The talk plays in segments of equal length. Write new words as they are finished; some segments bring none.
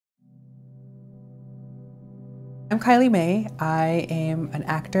I'm Kiley May. I am an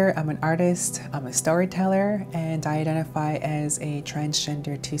actor, I'm an artist, I'm a storyteller, and I identify as a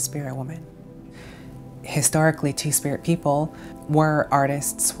transgender two-spirit woman. Historically, two-spirit people were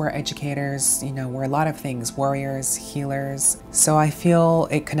artists, were educators, were a lot of things, warriors, healers. So I feel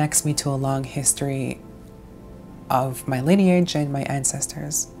it connects me to a long history of my lineage and my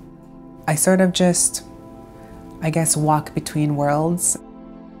ancestors. I sort of just, I guess, walk between worlds.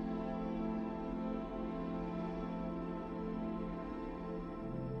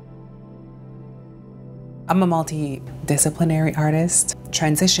 I'm a multidisciplinary artist.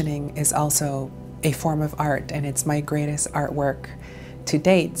 Transitioning is also a form of art, and it's my greatest artwork to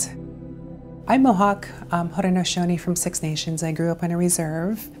date. I'm Mohawk, Haudenosaunee from Six Nations. I grew up in a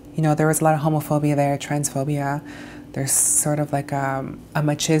reserve. There was a lot of homophobia there, transphobia. There's sort of like a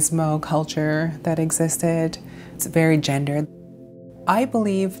machismo culture that existed. It's very gendered. I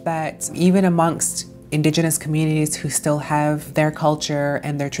believe that even amongst Indigenous communities who still have their culture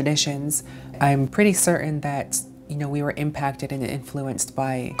and their traditions, I'm pretty certain that we were impacted and influenced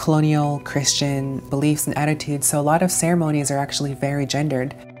by colonial Christian beliefs and attitudes, so a lot of ceremonies are actually very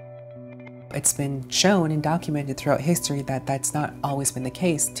gendered. It's been shown and documented throughout history that that's not always been the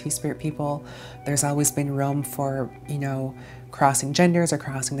case. Two-spirit people, there's always been room for, crossing genders or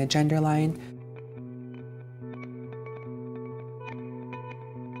crossing the gender line.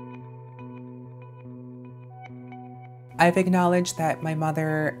 I've acknowledged that my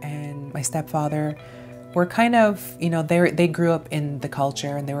mother and my stepfather were kind of, they grew up in the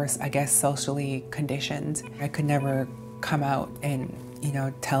culture and they were, I guess, socially conditioned. I could never come out and,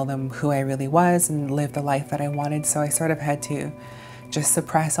 tell them who I really was and live the life that I wanted, so I sort of had to just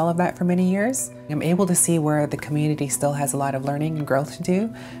suppress all of that for many years. I'm able to see where the community still has a lot of learning and growth to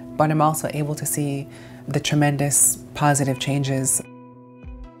do, but I'm also able to see the tremendous positive changes.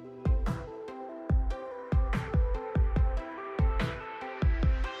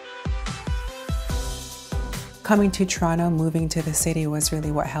 Coming to Toronto, moving to the city was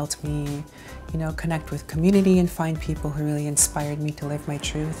really what helped me, connect with community and find people who really inspired me to live my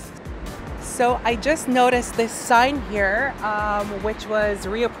truth. So I just noticed this sign here, which was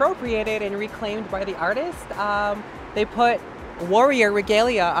reappropriated and reclaimed by the artist. They put warrior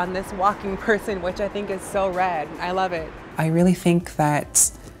regalia on this walking person, which I think is so rad. I love it. I really think that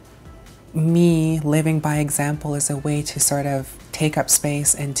me living by example is a way to sort of take up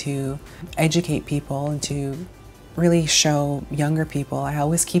space and to educate people and to really show younger people. I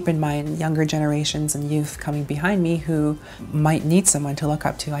always keep in mind younger generations and youth coming behind me who might need someone to look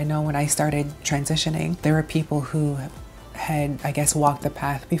up to. I know when I started transitioning, there were people who had, I guess, walked the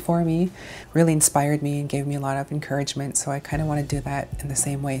path before me, really inspired me and gave me a lot of encouragement. So I kind of want to do that in the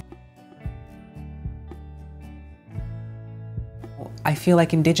same way. I feel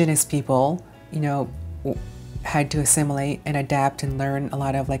like Indigenous people, had to assimilate and adapt and learn a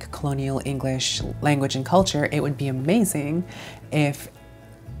lot of colonial English language and culture. It would be amazing if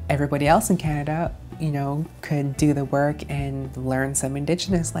everybody else in Canada, could do the work and learn some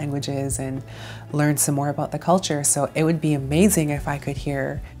Indigenous languages and learn some more about the culture. So it would be amazing if I could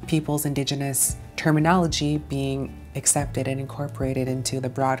hear people's Indigenous terminology being accepted and incorporated into the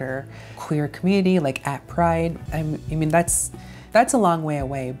broader queer community, like at Pride. I mean, that's a long way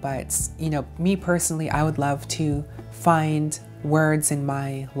away, but me personally, I would love to find words in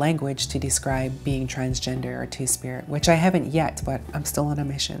my language to describe being transgender or two-spirit, which I haven't yet, but I'm still on a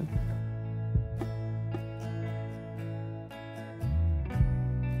mission.